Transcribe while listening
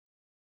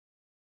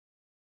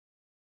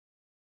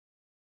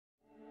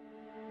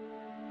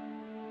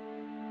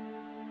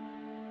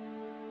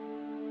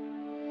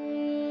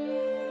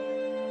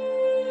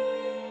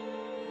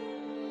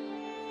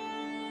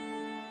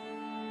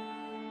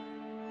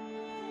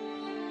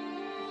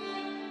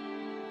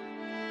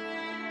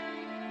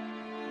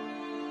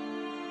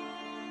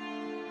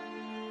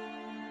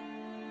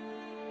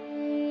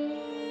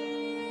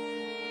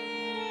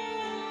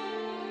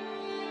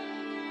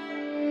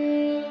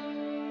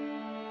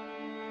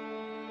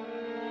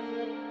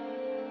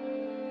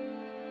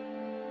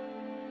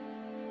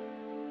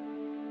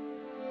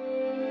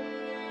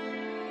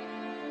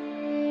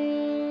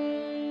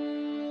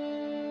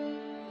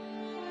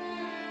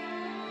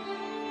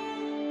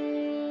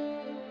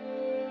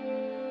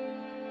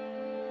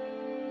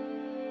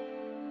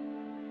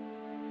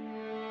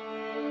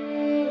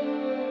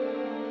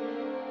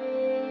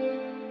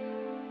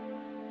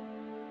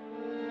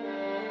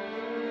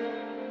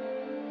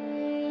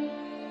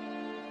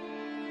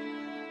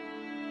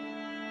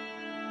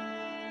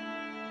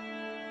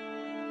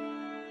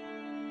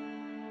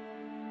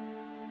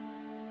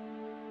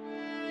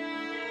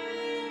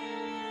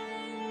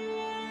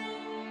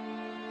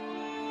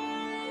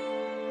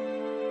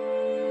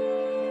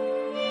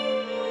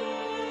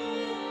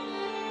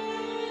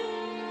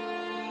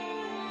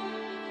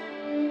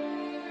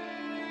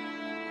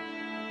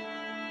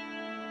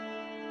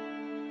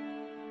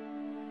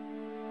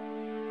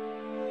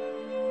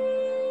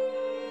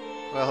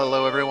Well,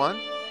 hello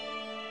everyone.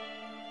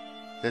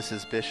 This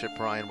is Bishop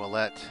Bryan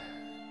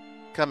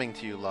coming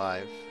to you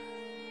live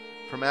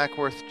from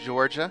Ackworth,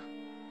 Georgia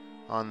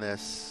on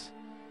this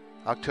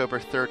October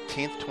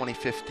 13th,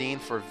 2015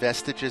 for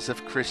Vestiges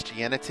of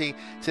Christianity.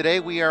 Today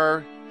we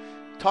are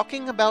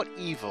talking about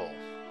evil.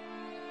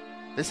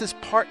 This is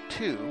part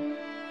 2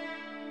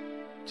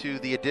 to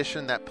the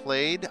edition that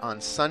played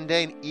on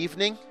Sunday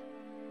evening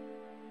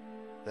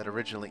that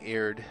originally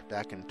aired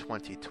back in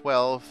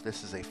 2012.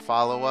 This is a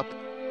follow-up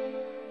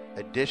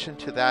addition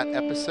to that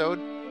episode.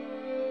 And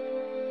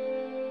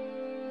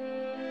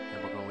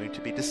we're going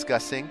to be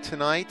discussing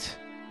tonight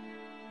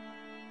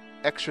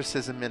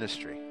exorcism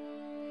ministry,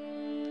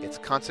 its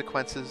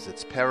consequences,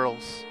 its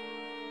perils.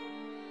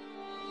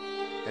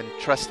 And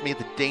trust me,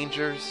 the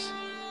dangers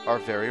are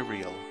very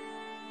real.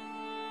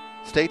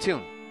 Stay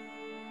tuned.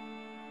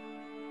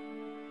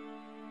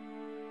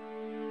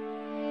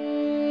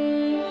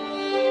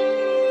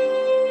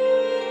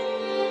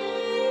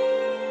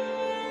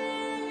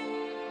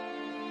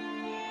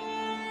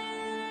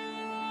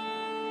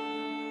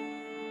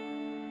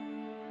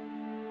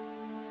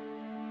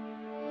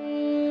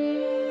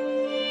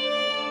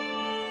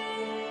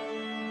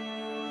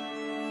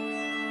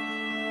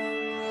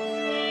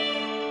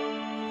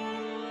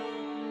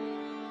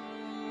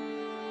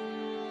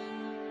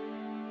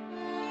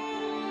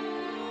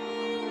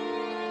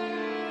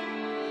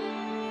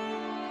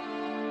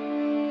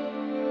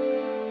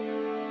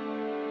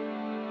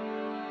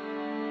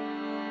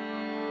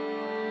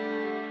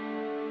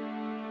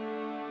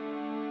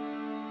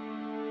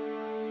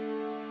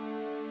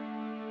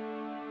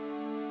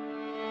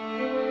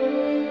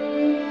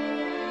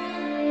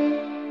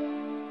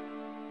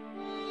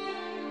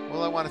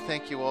 Well, I want to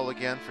thank you all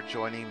again for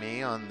joining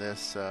me on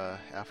this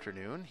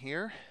afternoon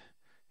here,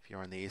 if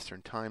you're in the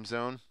Eastern Time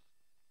Zone.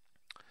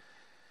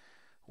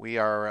 We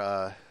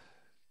are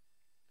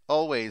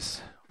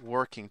always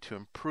working to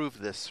improve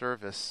this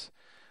service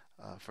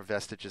for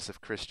Vestiges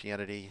of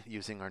Christianity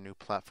using our new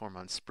platform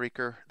on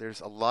Spreaker.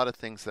 There's a lot of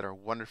things that are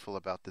wonderful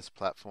about this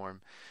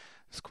platform.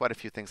 There's quite a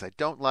few things I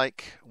don't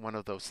like. One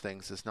of those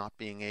things is not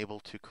being able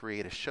to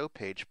create a show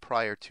page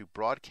prior to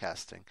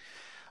broadcasting.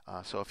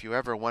 So if you're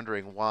ever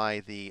wondering why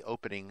the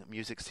opening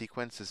music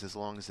sequence is as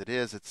long as it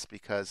is, it's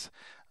because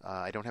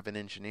I don't have an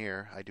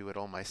engineer. I do it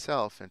all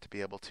myself. And to be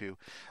able to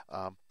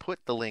put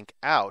the link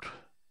out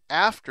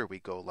after we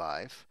go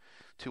live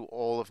to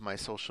all of my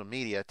social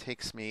media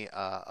takes me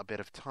a bit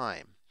of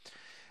time.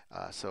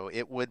 So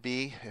it would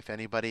be, if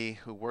anybody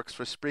who works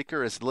for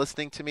Spreaker is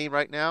listening to me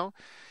right now,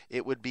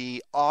 it would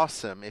be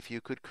awesome if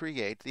you could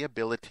create the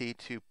ability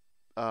to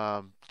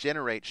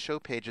generate show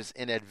pages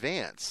in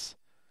advance,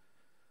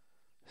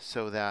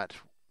 so that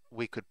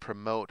we could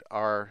promote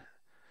our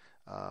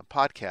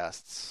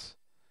podcasts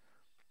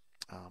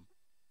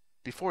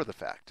before the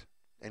fact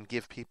and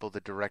give people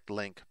the direct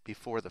link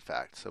before the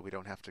fact, so we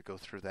don't have to go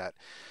through that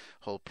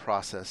whole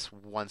process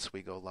once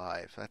we go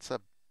live. That's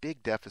a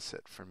big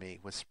deficit for me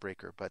with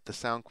Spreaker, but the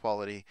sound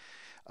quality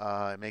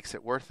makes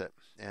it worth it.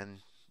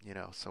 And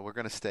so we're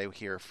going to stay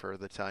here for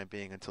the time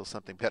being until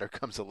something better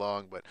comes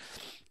along,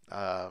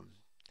 but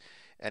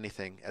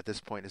anything at this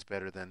point is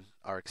better than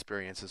our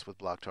experiences with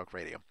Blog Talk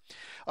Radio.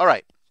 All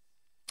right.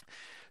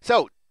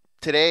 So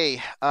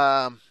today,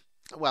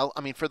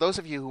 for those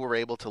of you who were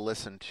able to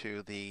listen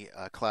to the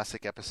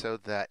classic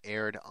episode that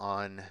aired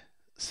on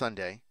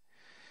Sunday,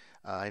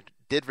 I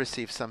did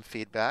receive some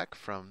feedback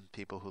from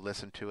people who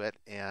listened to it,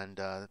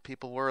 and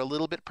people were a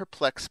little bit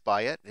perplexed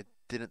by it. It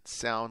didn't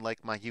sound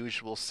like my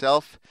usual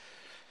self.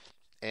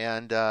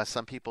 And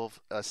some people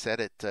said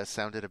it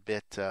sounded a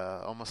bit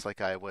almost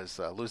like I was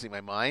losing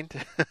my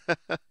mind.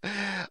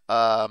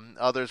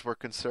 Others were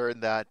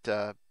concerned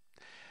that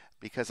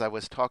because I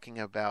was talking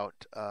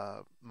about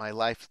my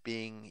life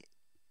being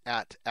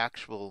at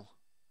actual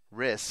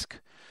risk,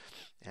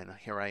 and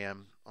here I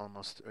am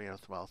almost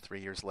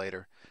 3 years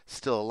later,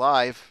 still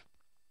alive,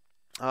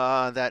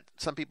 that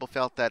some people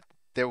felt that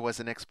there was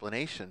an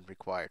explanation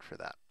required for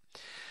that.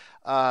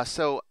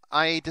 So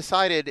I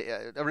decided,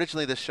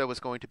 originally this show was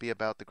going to be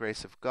about the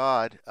grace of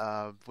God.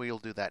 We'll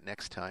do that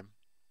next time.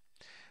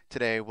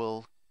 Today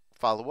we'll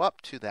follow up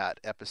to that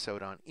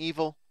episode on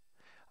evil.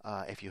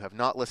 If you have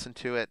not listened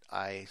to it,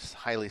 I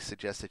highly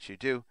suggest that you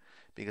do,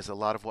 because a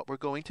lot of what we're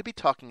going to be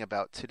talking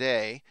about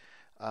today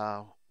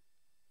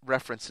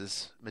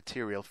references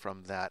material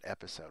from that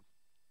episode.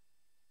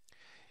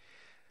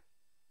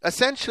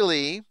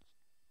 Essentially,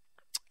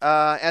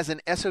 as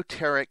an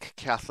esoteric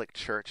Catholic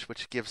Church,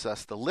 which gives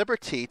us the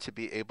liberty to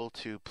be able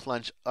to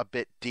plunge a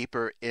bit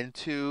deeper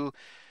into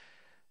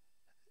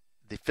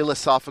the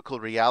philosophical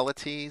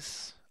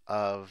realities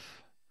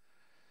of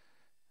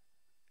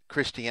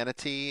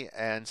Christianity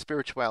and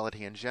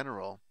spirituality in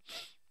general,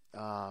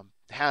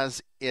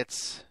 has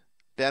its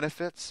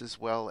benefits as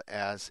well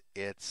as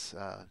its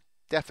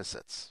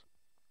deficits.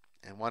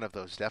 And one of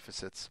those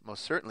deficits,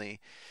 most certainly,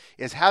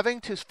 is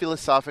having to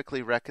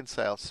philosophically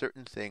reconcile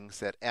certain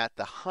things that at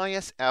the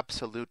highest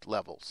absolute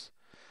levels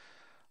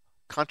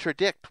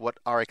contradict what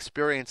our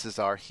experiences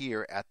are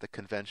here at the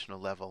conventional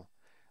level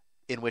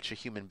in which a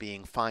human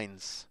being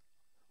finds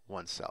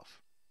oneself.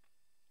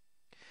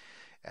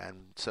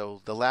 And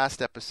so the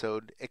last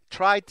episode, it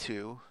tried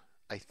to,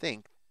 I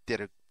think, did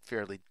a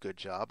fairly good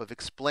job of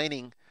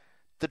explaining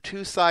the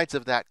two sides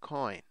of that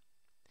coin.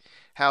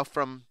 How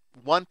from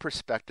one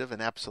perspective,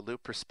 an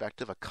absolute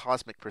perspective, a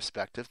cosmic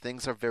perspective,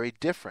 things are very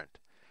different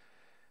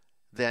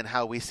than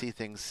how we see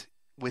things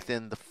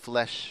within the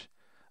flesh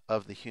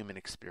of the human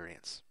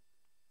experience.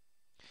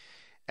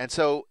 And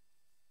so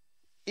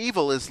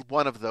evil is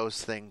one of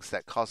those things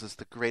that causes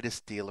the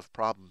greatest deal of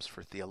problems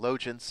for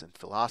theologians and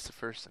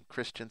philosophers and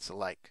Christians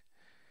alike.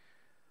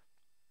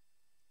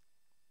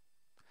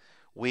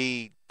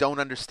 We don't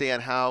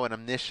understand how an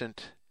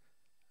omniscient,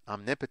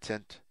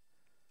 omnipotent,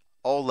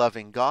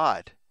 all-loving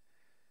God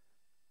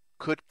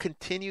could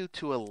continue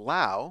to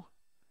allow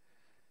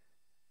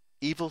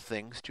evil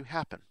things to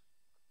happen.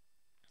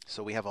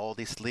 So we have all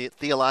these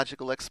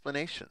theological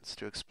explanations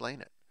to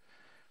explain it.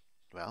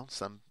 Well,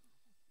 some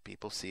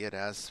people see it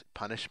as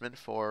punishment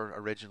for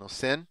original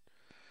sin.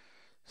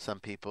 Some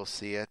people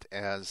see it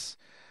as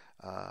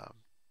a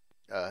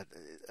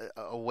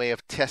way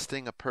of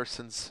testing a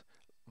person's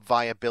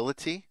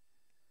viability,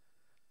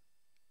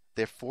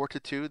 their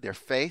fortitude, their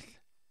faith.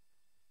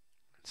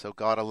 So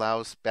God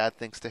allows bad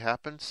things to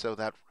happen so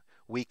that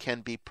we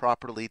can be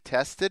properly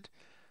tested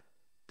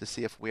to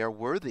see if we are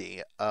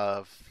worthy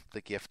of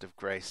the gift of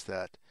grace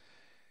that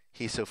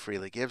He so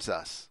freely gives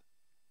us.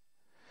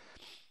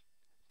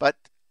 But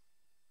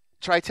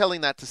try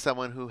telling that to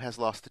someone who has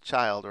lost a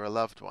child or a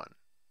loved one.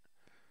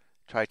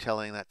 Try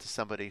telling that to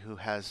somebody who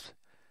has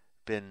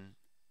been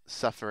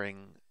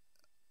suffering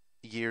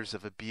years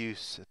of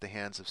abuse at the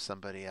hands of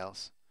somebody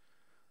else.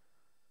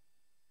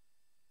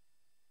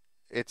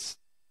 It's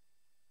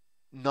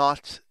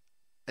not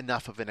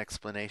enough of an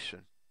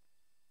explanation.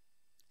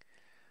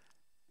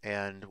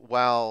 And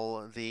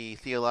while the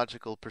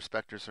theological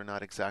perspectives are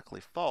not exactly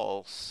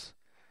false,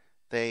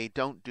 they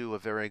don't do a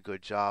very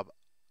good job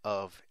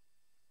of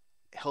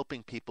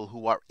helping people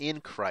who are in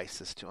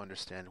crisis to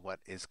understand what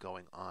is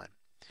going on.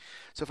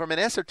 So from an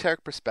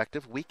esoteric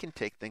perspective, we can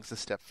take things a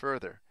step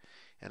further.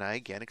 And I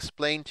again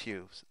explain to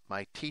you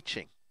my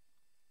teaching,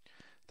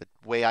 the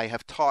way I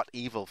have taught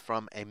evil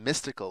from a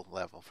mystical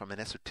level, from an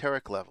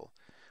esoteric level,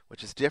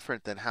 which is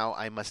different than how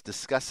I must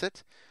discuss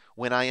it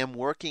when I am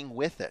working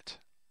with it.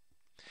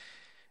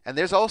 And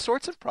there's all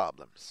sorts of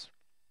problems,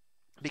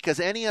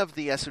 because any of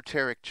the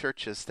esoteric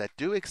churches that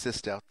do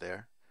exist out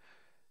there,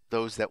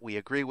 those that we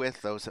agree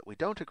with, those that we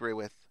don't agree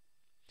with,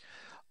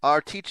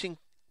 are teaching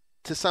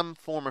to some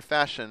form or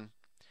fashion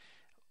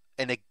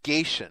a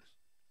negation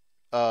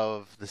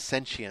of the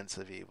sentience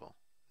of evil,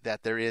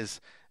 that there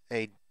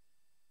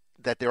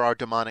are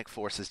demonic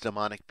forces,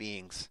 demonic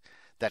beings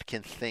that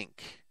can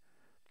think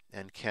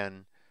and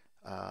can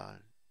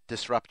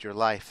disrupt your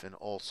life in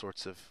all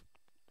sorts of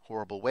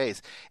horrible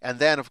ways. And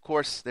then, of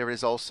course, there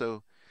is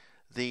also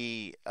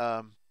the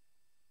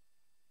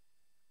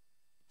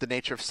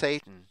nature of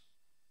Satan.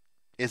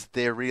 Is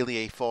there really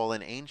a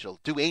fallen angel?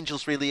 Do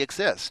angels really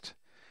exist?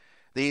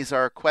 These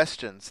are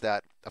questions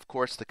that, of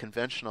course, the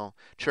conventional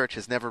church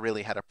has never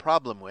really had a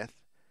problem with.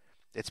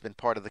 It's been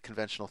part of the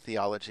conventional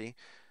theology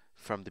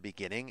from the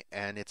beginning,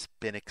 and it's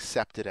been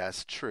accepted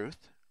as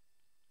truth.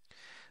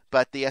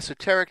 But the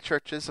esoteric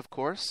churches, of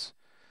course,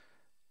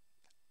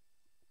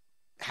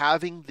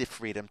 having the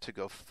freedom to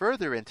go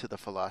further into the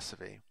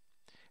philosophy,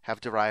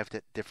 have derived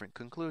at different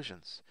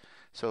conclusions.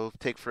 So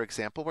take, for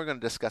example, we're going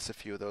to discuss a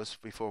few of those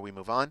before we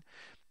move on.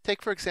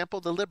 Take, for example,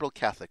 the liberal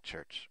Catholic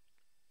Church.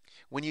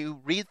 When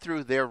you read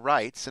through their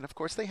rites, and of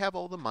course they have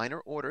all the minor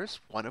orders,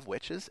 one of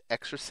which is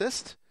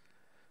exorcist.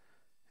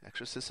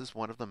 Exorcist is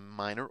one of the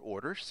minor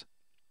orders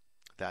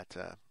that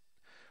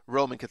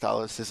Roman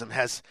Catholicism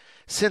has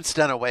since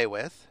done away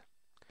with.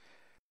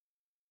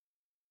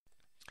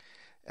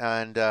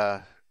 And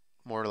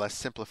more or less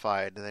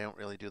simplified, they don't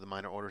really do the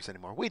minor orders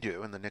anymore. We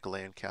do. In the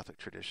Nicholean Catholic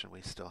tradition,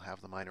 we still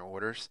have the minor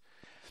orders.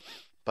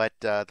 But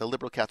the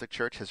liberal Catholic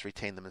Church has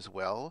retained them as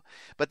well.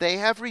 But they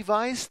have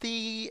revised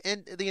the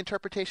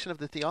interpretation of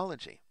the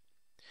theology.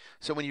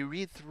 So when you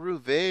read through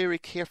very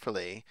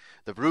carefully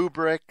the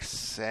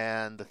rubrics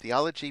and the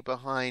theology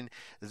behind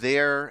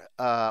their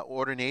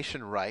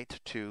ordination rite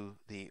to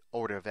the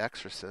Order of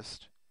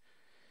Exorcist,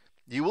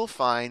 you will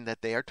find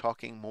that they are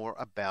talking more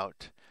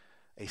about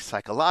a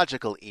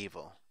psychological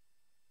evil.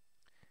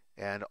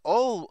 And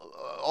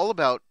all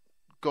about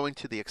going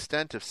to the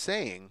extent of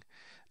saying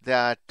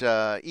that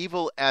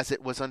evil as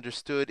it was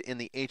understood in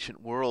the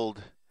ancient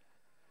world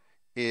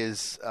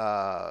is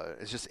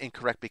just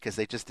incorrect, because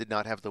they just did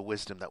not have the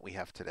wisdom that we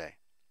have today.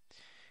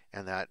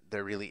 And that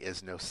there really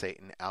is no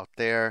Satan out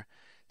there.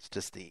 It's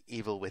just the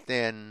evil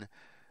within,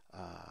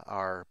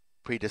 our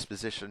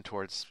predisposition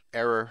towards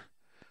error,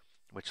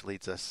 which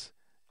leads us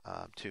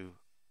to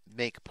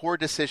make poor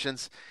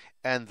decisions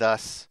and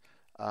thus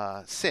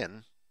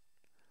sin,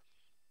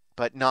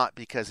 but not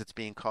because it's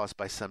being caused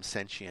by some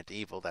sentient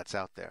evil that's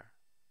out there.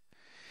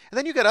 And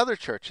then you got other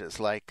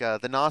churches like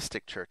the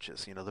Gnostic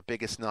churches. You know, the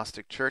biggest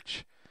Gnostic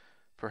church,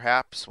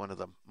 perhaps one of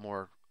the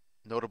more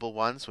notable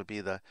ones would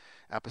be the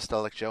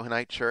Apostolic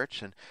Johannite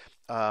Church. And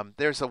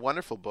there's a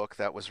wonderful book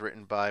that was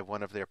written by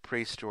one of their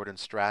priests, Jordan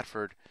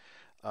Stratford,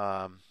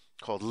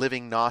 called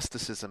Living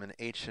Gnosticism, An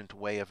Ancient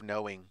Way of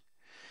Knowing.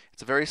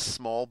 It's a very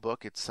small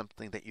book. It's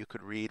something that you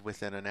could read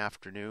within an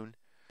afternoon.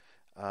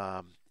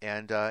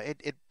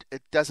 It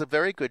does a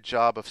very good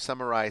job of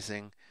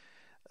summarizing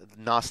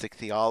Gnostic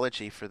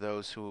theology for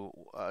those who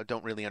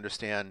don't really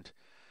understand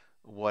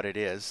what it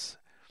is.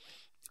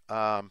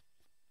 I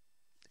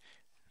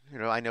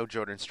know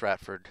Jordan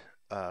Stratford,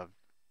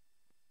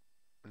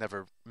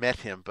 never met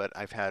him, but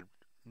I've had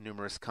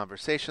numerous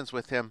conversations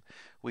with him.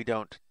 We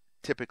don't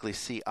typically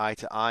see eye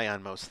to eye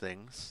on most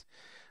things,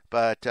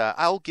 but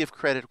I'll give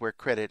credit where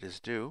credit is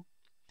due.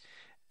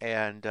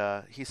 And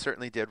he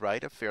certainly did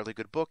write a fairly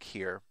good book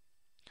here.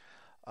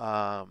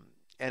 And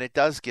it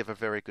does give a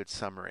very good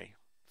summary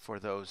for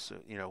those,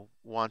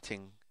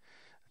 wanting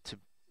to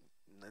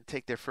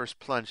take their first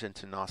plunge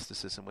into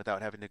Gnosticism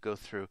without having to go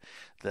through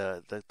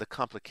the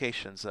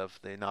complications of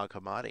the Nag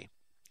Hammadi.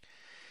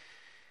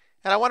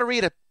 And I want to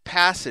read a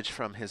passage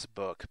from his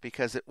book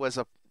because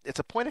it's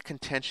a point of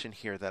contention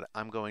here that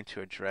I'm going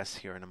to address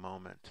here in a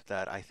moment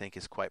that I think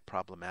is quite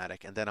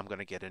problematic, and then I'm going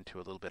to get into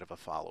a little bit of a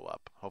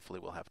follow-up. Hopefully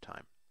we'll have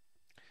time.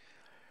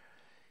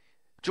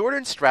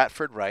 Jordan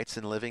Stratford writes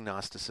in Living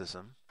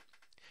Gnosticism,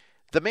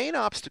 "The main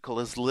obstacle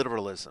is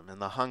literalism and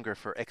the hunger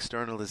for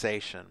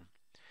externalization.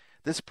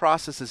 This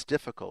process is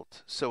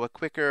difficult, so a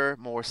quicker,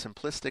 more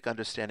simplistic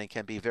understanding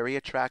can be very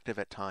attractive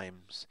at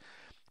times.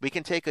 We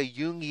can take a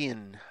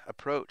Jungian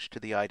approach to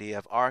the idea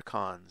of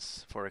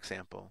archons, for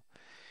example,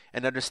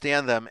 and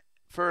understand them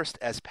first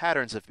as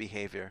patterns of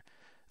behavior,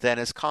 then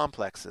as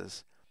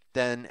complexes,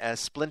 then as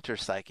splinter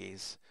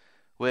psyches,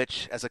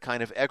 which, as a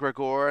kind of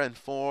egregore,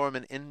 inform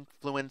and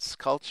influence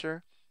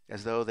culture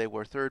as though they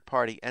were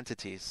third-party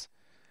entities,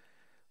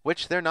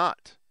 which they're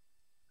not.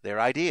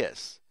 They're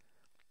ideas,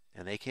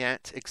 and they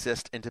can't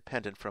exist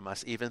independent from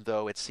us, even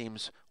though it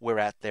seems we're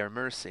at their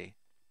mercy.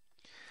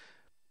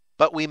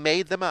 But we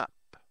made them up.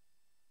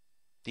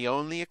 The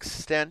only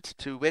extent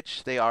to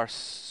which they are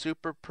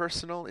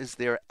superpersonal is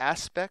their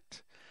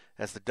aspect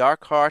as the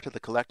dark heart of the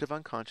collective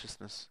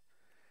unconsciousness.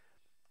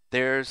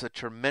 There's a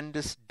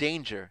tremendous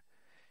danger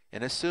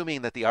in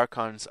assuming that the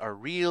archons are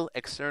real,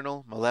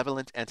 external,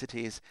 malevolent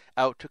entities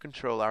out to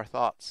control our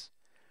thoughts.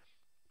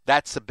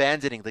 That's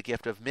abandoning the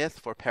gift of myth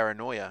for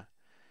paranoia.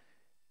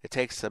 It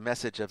takes a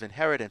message of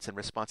inheritance and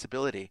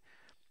responsibility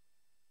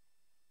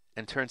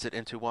and turns it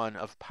into one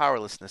of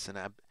powerlessness and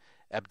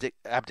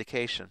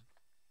abdication.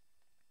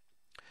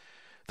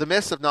 The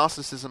myths of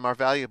Gnosticism are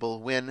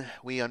valuable when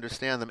we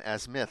understand them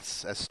as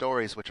myths, as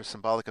stories which are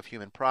symbolic of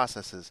human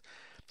processes.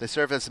 They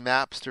serve as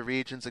maps to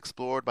regions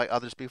explored by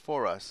others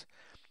before us.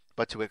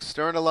 But to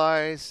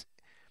externalize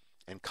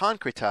and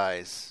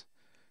concretize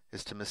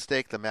is to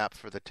mistake the map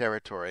for the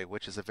territory,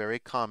 which is a very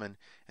common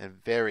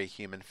and very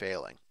human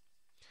failing.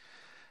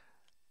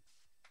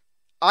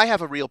 I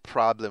have a real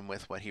problem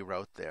with what he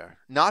wrote there.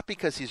 Not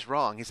because he's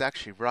wrong, he's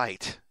actually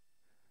right.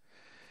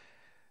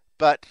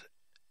 But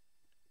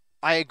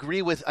I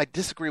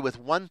disagree with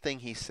one thing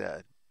he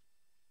said.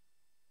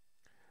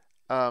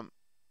 And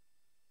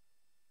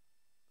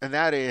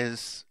that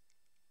is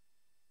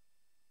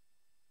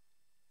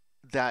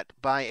that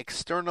by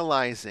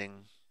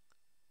externalizing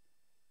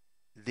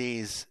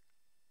these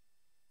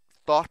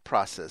thought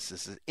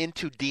processes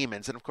into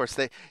demons, and of course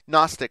the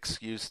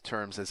Gnostics use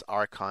terms as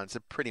archons,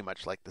 they're pretty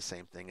much like the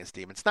same thing as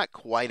demons. Not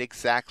quite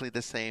exactly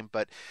the same,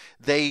 but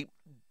they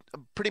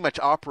pretty much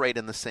operate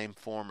in the same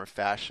form or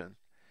fashion.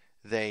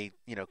 They,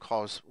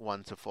 cause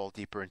one to fall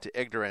deeper into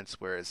ignorance,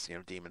 whereas,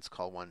 demons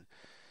cause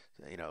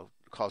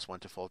one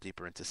to fall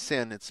deeper into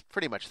sin. It's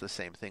pretty much the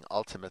same thing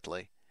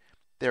ultimately.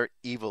 They're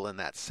evil in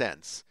that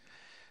sense.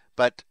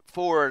 But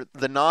for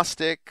the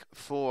Gnostic,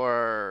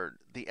 for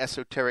the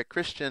esoteric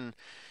Christian,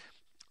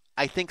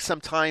 I think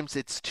sometimes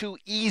it's too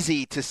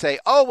easy to say,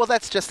 oh, well,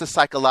 that's just a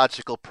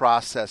psychological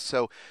process,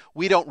 so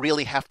we don't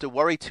really have to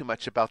worry too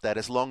much about that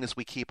as long as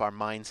we keep our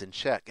minds in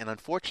check. And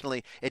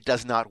unfortunately, it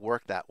does not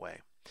work that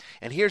way.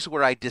 And here's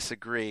where I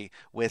disagree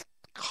with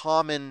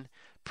common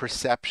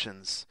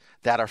perceptions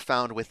that are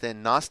found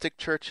within Gnostic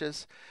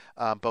churches,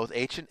 both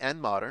ancient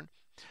and modern,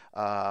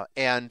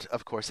 and,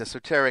 of course,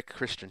 esoteric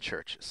Christian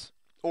churches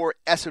or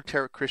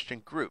esoteric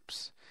Christian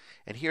groups.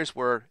 And here's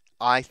where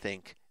I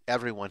think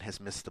everyone has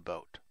missed the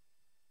boat.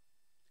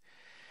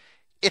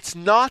 It's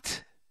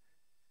not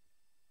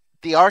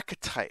the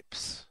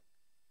archetypes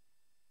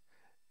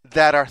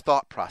that are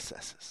thought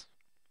processes.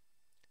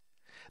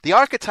 The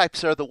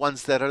archetypes are the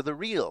ones that are the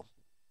real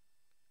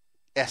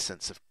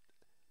essence of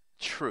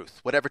truth,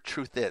 whatever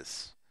truth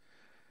is.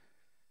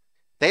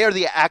 They are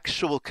the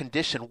actual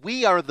condition.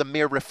 We are the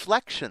mere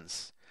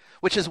reflections,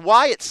 which is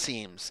why it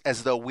seems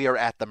as though we are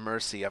at the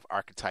mercy of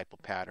archetypal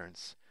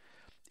patterns.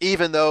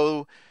 Even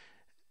though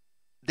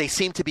they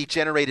seem to be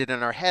generated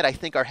in our head, I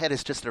think our head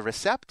is just a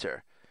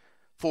receptor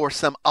for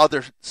some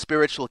other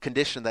spiritual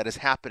condition that is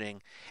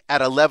happening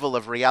at a level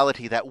of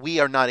reality that we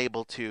are not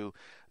able to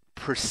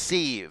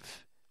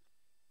perceive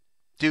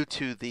due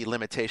to the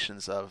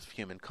limitations of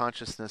human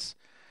consciousness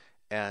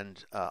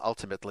and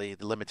ultimately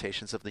the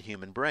limitations of the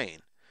human brain,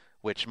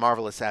 which,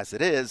 marvelous as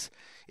it is,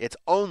 it's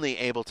only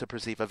able to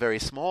perceive a very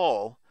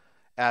small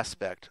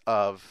aspect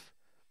of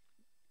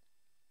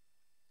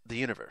the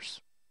universe.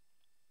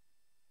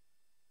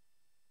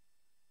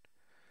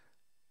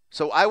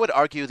 So I would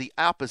argue the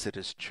opposite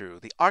is true.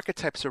 The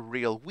archetypes are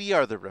real. We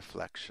are the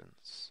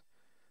reflections,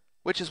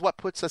 which is what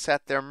puts us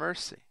at their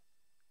mercy.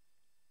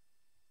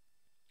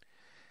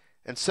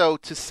 And so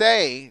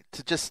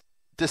to just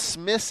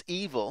dismiss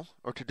evil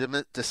or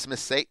to dismiss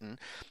Satan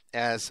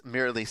as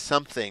merely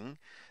something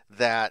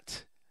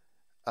that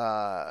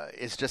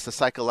is just a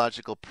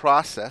psychological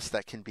process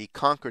that can be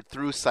conquered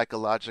through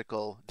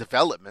psychological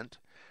development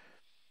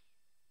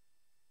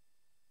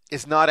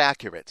is not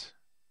accurate.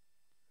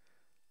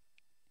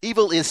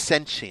 Evil is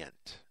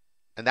sentient,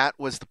 and that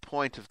was the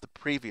point of the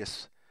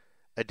previous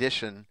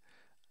edition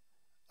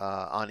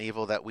on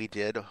evil that we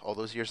did all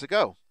those years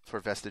ago for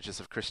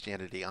Vestiges of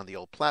Christianity on the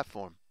old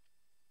platform.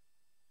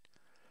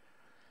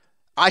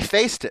 I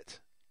faced it,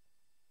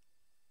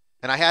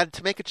 and I had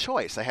to make a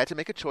choice. I had to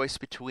make a choice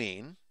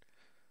between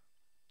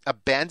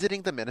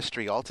abandoning the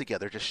ministry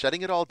altogether, just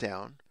shutting it all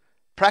down,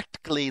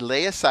 practically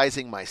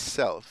laicizing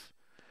myself,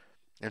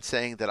 and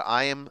saying that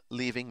I am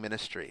leaving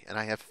ministry. And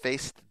I have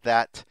faced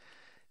that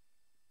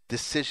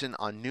decision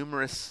on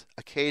numerous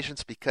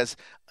occasions because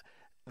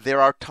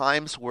there are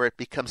times where it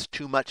becomes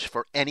too much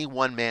for any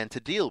one man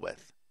to deal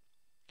with.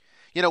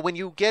 You know, when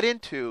you get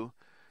into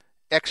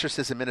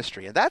exorcism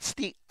ministry, and that's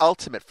the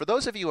ultimate, for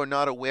those of you who are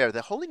not aware,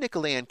 the Holy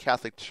Nicholean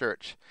Catholic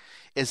Church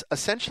is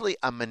essentially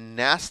a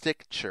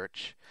monastic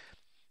church.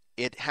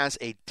 It has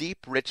a deep,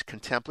 rich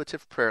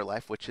contemplative prayer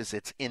life, which is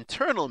its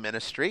internal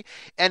ministry,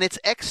 and its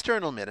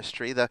external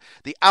ministry, the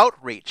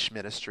outreach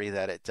ministry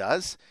that it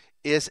does,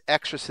 is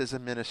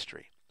exorcism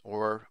ministry,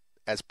 or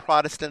as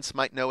Protestants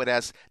might know it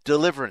as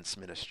deliverance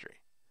ministry.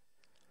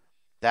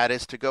 That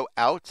is to go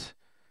out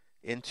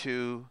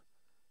into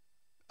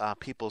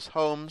people's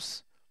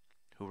homes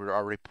who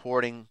are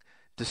reporting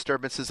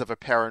disturbances of a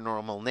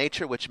paranormal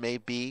nature, which may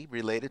be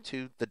related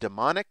to the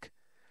demonic.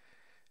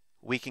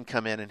 We can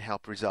come in and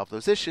help resolve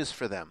those issues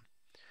for them,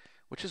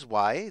 which is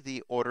why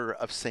the order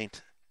of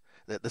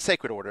the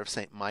Sacred Order of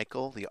St.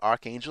 Michael, the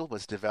Archangel,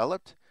 was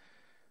developed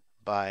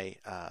by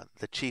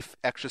the chief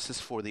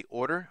exorcist for the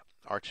order,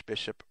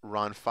 Archbishop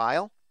Ron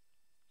File.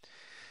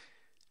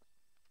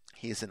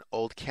 He is an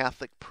old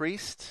Catholic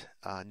priest,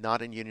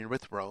 not in union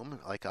with Rome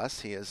like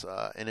us. He is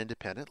an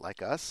independent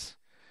like us.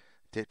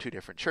 Two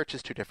different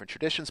churches, two different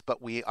traditions,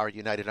 but we are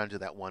united under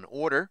that one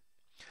order.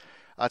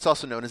 It's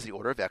also known as the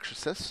Order of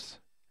Exorcists.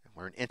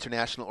 We're an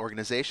international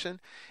organization,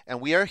 and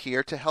we are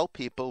here to help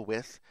people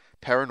with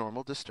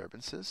paranormal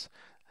disturbances,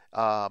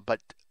 but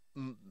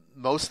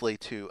mostly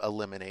to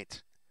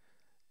eliminate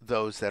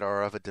those that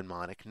are of a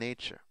demonic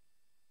nature.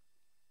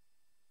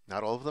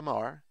 Not all of them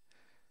are,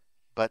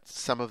 but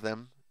some of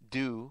them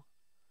do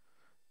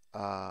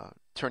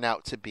turn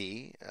out to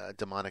be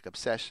demonic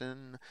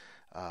obsession,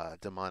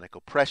 demonic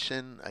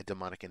oppression, a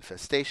demonic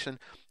infestation,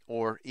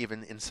 or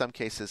even in some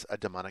cases a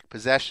demonic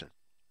possession.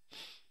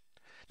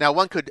 Now,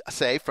 one could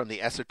say from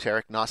the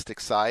esoteric Gnostic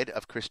side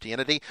of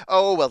Christianity,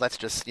 oh, well, that's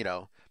just,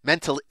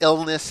 mental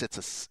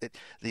illness.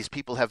 These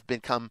people have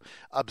become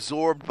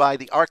absorbed by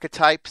the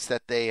archetypes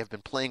that they have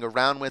been playing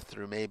around with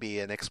through maybe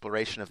an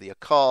exploration of the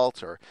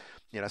occult, or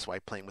that's why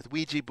playing with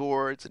Ouija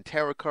boards and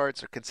tarot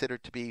cards are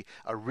considered to be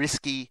a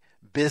risky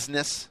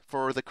business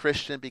for the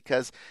Christian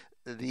because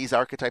these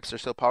archetypes are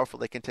so powerful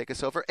they can take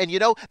us over. And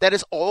that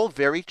is all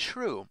very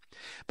true.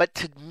 But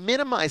to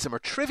minimize them or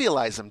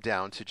trivialize them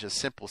down to just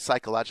simple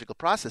psychological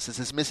processes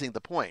is missing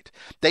the point.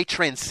 They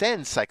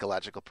transcend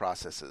psychological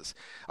processes.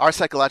 Our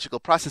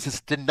psychological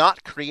processes did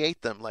not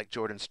create them, like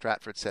Jordan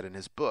Stratford said in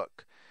his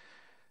book.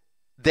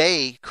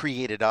 They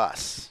created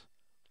us.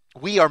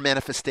 We are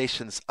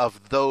manifestations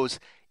of those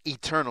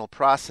eternal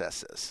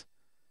processes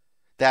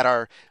that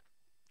are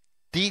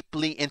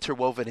deeply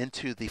interwoven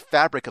into the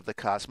fabric of the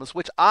cosmos,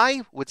 which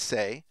I would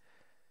say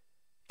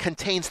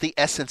contains the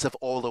essence of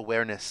all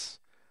awareness.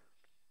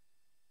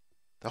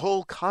 The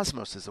whole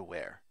cosmos is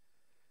aware.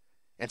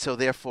 And so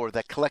therefore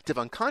that collective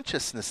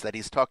unconsciousness that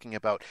he's talking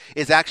about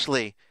is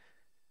actually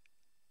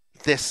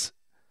this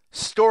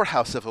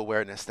storehouse of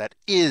awareness that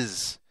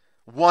is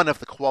one of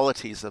the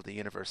qualities of the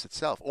universe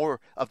itself, or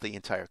of the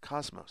entire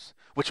cosmos,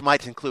 which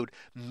might include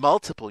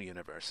multiple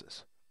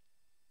universes,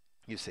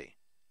 you see.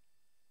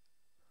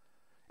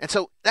 And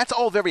so that's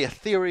all very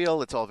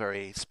ethereal, it's all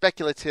very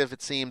speculative,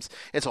 it seems.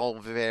 It's all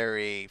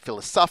very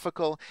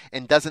philosophical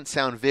and doesn't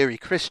sound very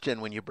Christian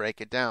when you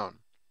break it down.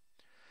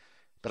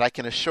 But I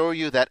can assure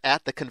you that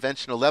at the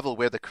conventional level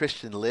where the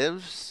Christian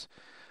lives,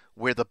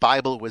 where the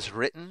Bible was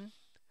written,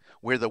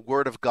 where the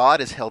Word of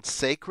God is held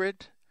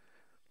sacred,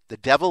 the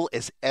devil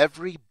is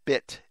every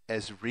bit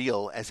as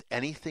real as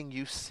anything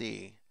you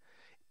see,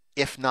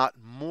 if not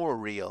more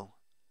real.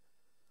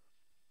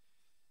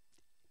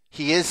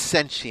 He is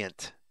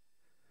sentient.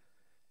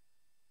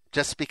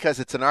 Just because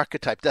it's an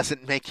archetype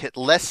doesn't make it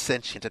less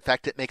sentient. In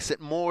fact, it makes it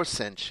more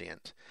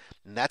sentient.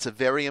 And that's a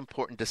very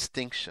important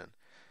distinction.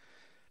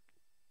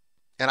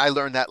 And I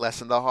learned that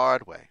lesson the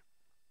hard way.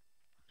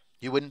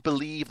 You wouldn't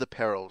believe the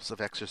perils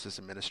of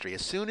exorcism ministry.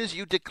 As soon as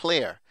you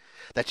declare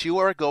that you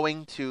are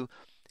going to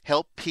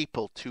help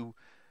people to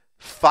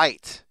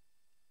fight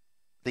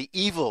the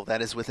evil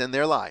that is within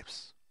their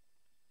lives,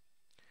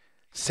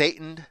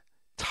 Satan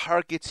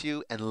targets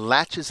you and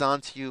latches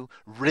onto you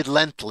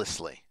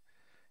relentlessly.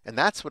 And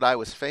that's what I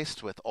was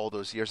faced with all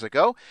those years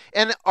ago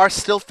and are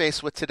still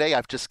faced with today.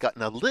 I've just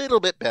gotten a little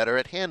bit better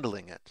at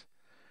handling it.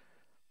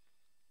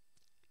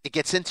 It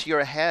gets into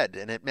your head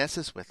and it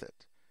messes with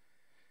it.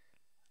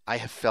 I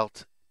have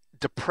felt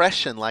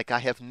depression like I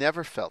have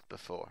never felt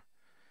before.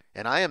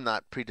 And I am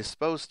not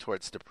predisposed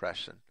towards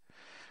depression.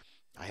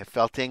 I have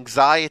felt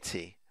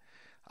anxiety.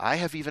 I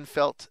have even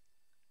felt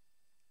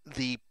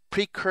the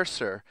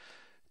precursor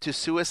to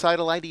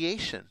suicidal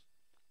ideation.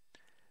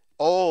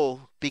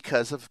 All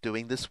because of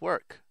doing this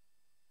work.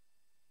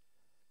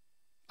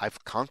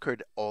 I've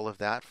conquered all of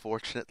that,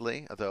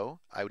 fortunately, though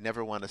I would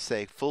never want to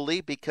say fully,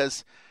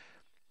 because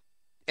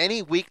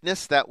any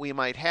weakness that we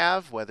might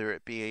have, whether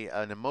it be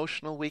an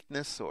emotional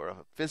weakness or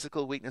a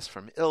physical weakness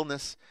from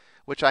illness,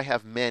 which I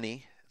have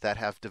many that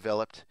have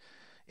developed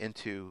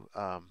into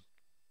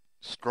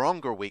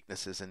stronger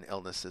weaknesses and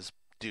illnesses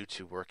due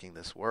to working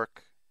this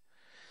work,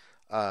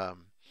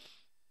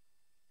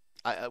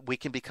 we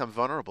can become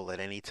vulnerable at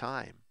any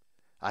time.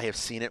 I have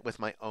seen it with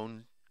my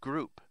own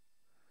group.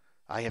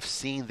 I have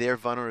seen their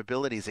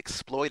vulnerabilities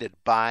exploited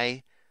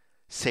by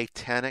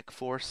satanic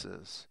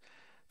forces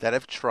that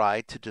have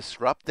tried to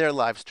disrupt their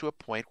lives to a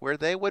point where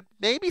they would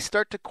maybe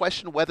start to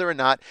question whether or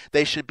not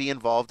they should be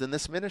involved in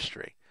this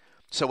ministry,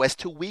 so as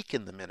to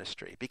weaken the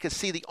ministry. Because,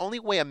 see, the only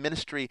way a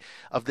ministry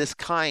of this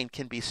kind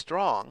can be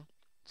strong,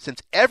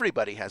 since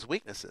everybody has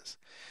weaknesses,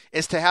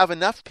 is to have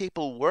enough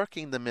people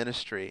working the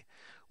ministry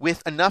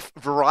with enough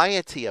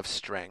variety of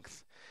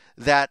strength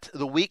that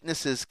the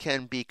weaknesses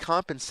can be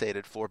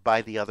compensated for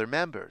by the other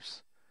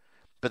members.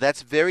 But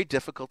that's very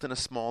difficult in a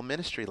small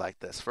ministry like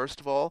this.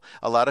 First of all,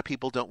 a lot of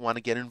people don't want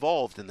to get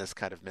involved in this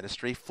kind of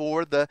ministry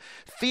for the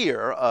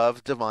fear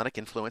of demonic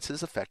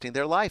influences affecting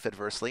their life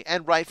adversely,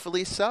 and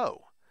rightfully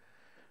so.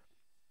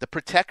 The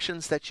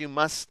protections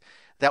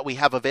that we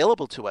have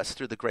available to us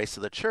through the grace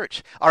of the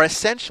church are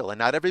essential, and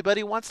not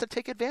everybody wants to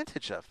take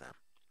advantage of them.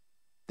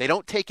 They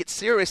don't take it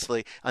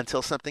seriously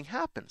until something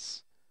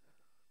happens.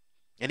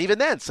 And even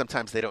then,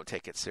 sometimes they don't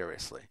take it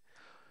seriously.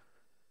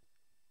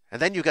 And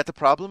then you got the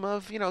problem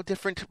of,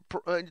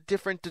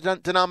 different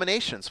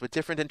denominations with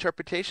different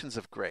interpretations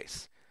of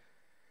grace.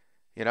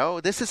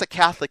 This is a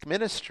Catholic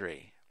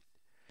ministry.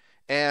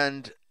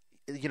 And,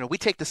 we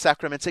take the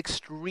sacraments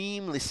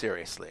extremely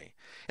seriously.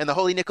 In the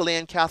Holy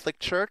Nicholean Catholic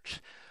Church,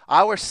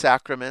 our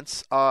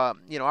sacraments,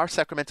 our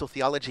sacramental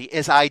theology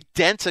is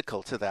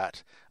identical to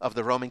that of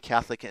the Roman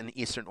Catholic and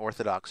Eastern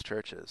Orthodox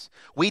churches.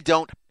 We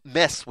don't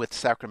mess with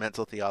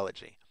sacramental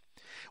theology.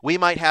 We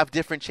might have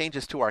different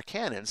changes to our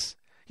canons.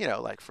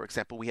 Like, for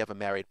example, we have a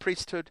married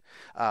priesthood.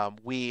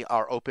 We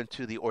are open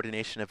to the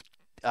ordination of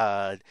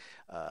the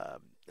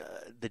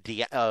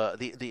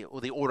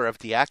order of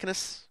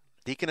deaconess.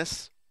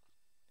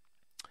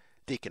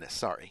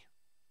 Sorry.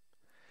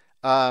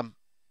 So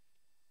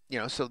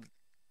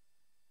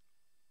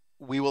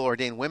we will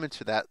ordain women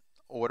to that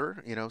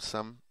order.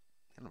 Some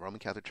in the Roman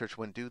Catholic Church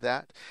wouldn't do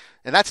that,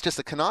 and that's just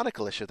a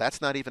canonical issue. That's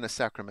not even a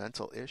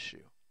sacramental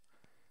issue.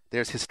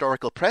 There's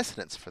historical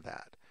precedence for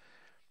that.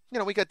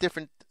 We got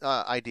different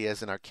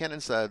ideas in our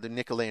canons. The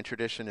Nicholean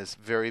tradition is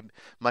very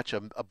much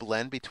a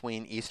blend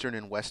between Eastern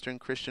and Western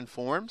Christian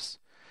forms.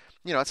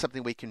 It's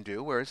something we can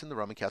do, whereas in the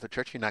Roman Catholic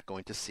Church, you're not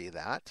going to see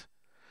that.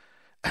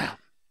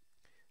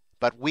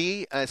 But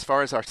we, as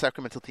far as our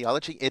sacramental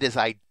theology, it is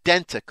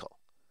identical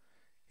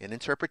in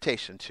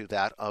interpretation to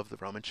that of the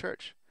Roman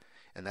Church.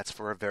 And that's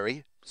for a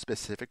very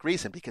specific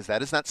reason, because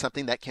that is not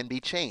something that can be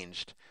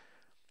changed.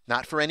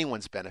 Not for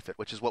anyone's benefit,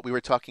 which is what we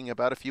were talking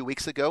about a few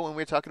weeks ago when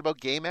we were talking about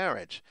gay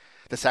marriage.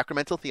 The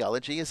sacramental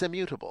theology is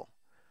immutable,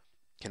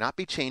 cannot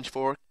be changed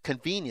for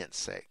convenience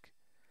sake.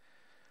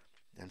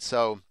 And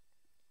so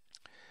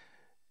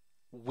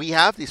we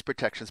have these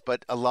protections,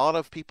 but a lot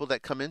of people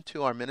that come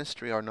into our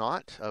ministry are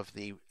not of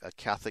the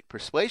Catholic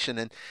persuasion,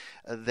 and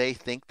they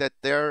think that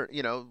their,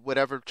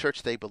 whatever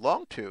church they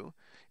belong to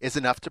is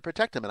enough to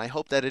protect them, and I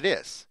hope that it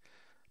is.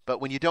 But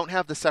when you don't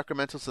have the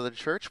sacramentals of the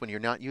church, when you're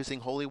not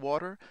using holy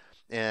water,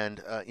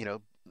 and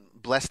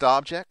blessed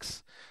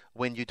objects,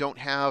 when you don't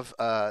have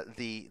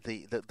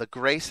the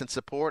grace and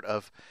support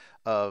of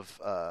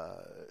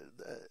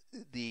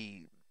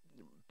the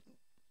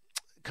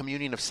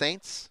communion of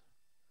saints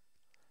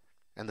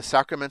and the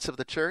sacraments of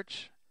the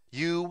church,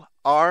 you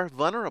are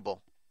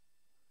vulnerable.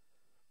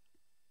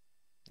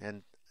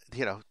 And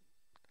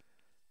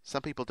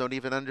some people don't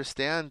even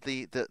understand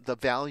the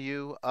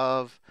value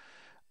of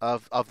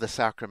the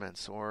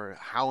sacraments, or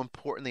how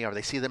important they are.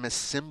 They see them as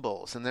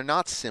symbols, and they're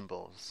not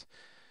symbols.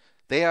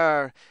 They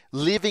are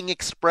living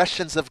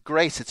expressions of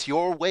grace. It's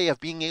your way of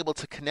being able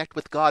to connect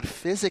with God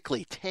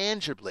physically,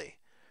 tangibly.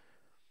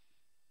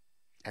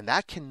 And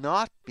that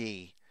cannot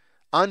be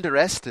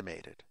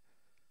underestimated.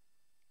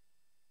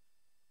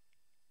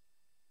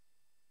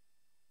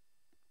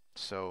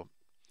 So,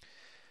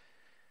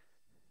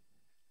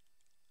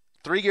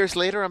 3 years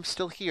later, I'm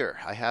still here.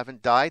 I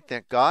haven't died,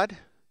 thank God.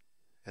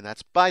 And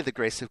that's by the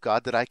grace of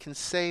God that I can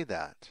say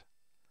that.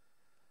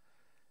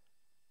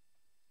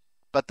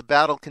 But the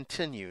battle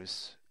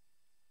continues.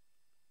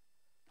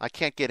 I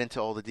can't get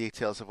into all the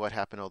details of what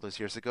happened all those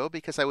years ago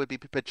because I would be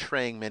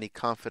betraying many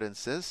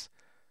confidences.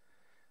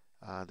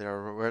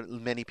 There were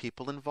many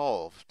people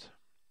involved,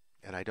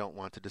 and I don't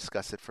want to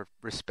discuss it for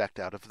respect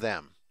out of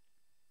them.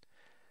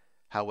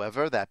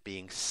 However, that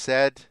being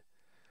said,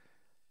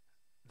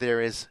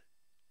 there is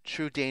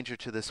true danger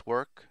to this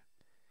work.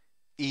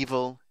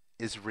 Evil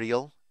is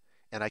real,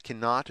 and I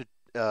cannot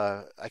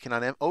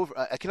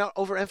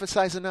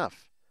overemphasize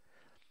enough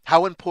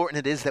how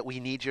important it is that we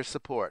need your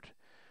support.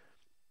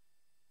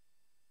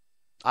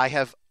 I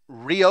have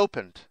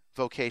reopened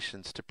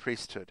vocations to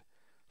priesthood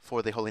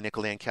for the Holy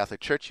Nicholean Catholic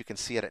Church. You can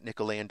see it at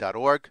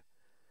Nicholean.org.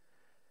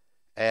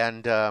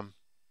 And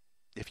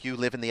if you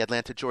live in the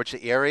Atlanta,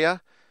 Georgia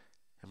area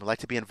and would like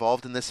to be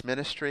involved in this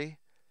ministry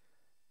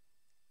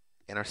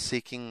and are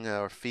seeking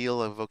or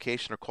feel a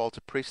vocation or call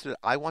to priesthood,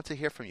 I want to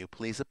hear from you.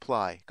 Please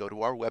apply. Go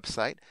to our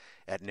website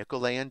at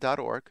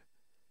Nicholean.org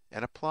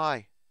and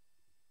apply.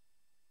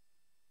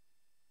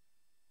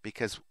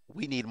 Because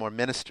we need more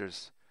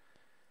ministers.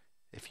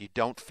 If you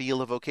don't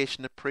feel a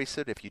vocation to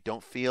priesthood, if you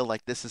don't feel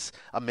like this is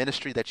a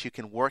ministry that you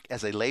can work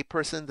as a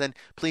layperson, then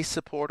please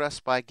support us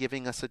by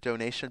giving us a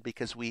donation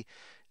because we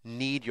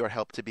need your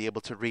help to be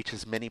able to reach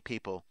as many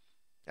people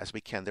as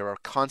we can. There are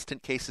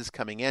constant cases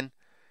coming in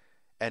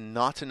and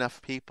not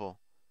enough people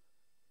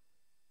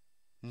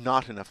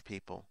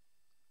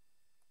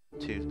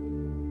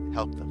to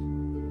help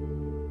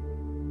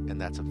them. And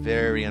that's a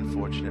very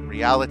unfortunate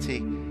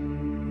reality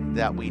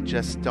that we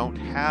just don't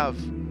have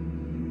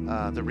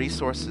the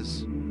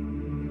resources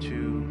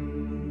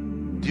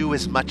to do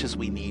as much as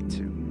we need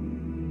to.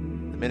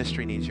 The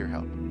ministry needs your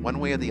help, one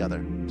way or the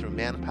other, through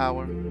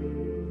manpower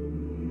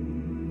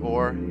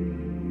or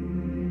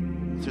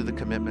through the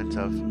commitment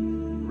of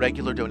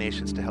regular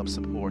donations to help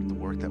support the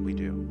work that we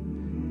do.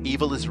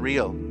 Evil is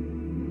real.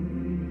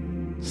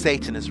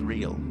 Satan is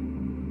real.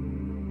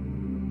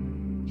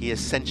 He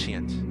is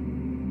sentient.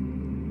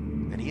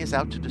 And he is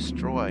out to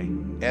destroy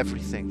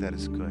everything that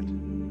is good.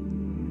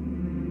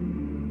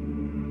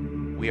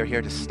 We are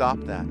here to stop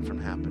that from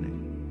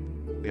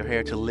happening. We are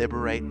here to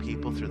liberate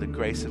people through the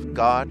grace of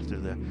God, through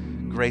the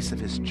grace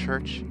of His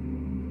church,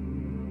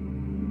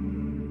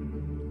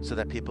 so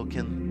that people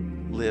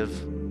can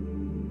live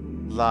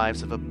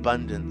lives of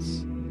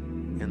abundance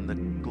in the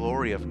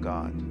glory of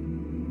God.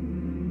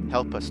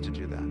 Help us to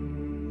do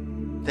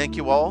that. Thank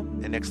you all,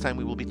 and next time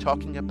we will be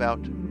talking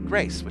about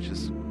grace, which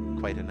is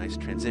quite a nice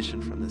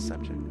transition from this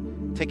subject.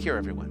 Take care,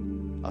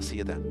 everyone. I'll see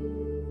you then.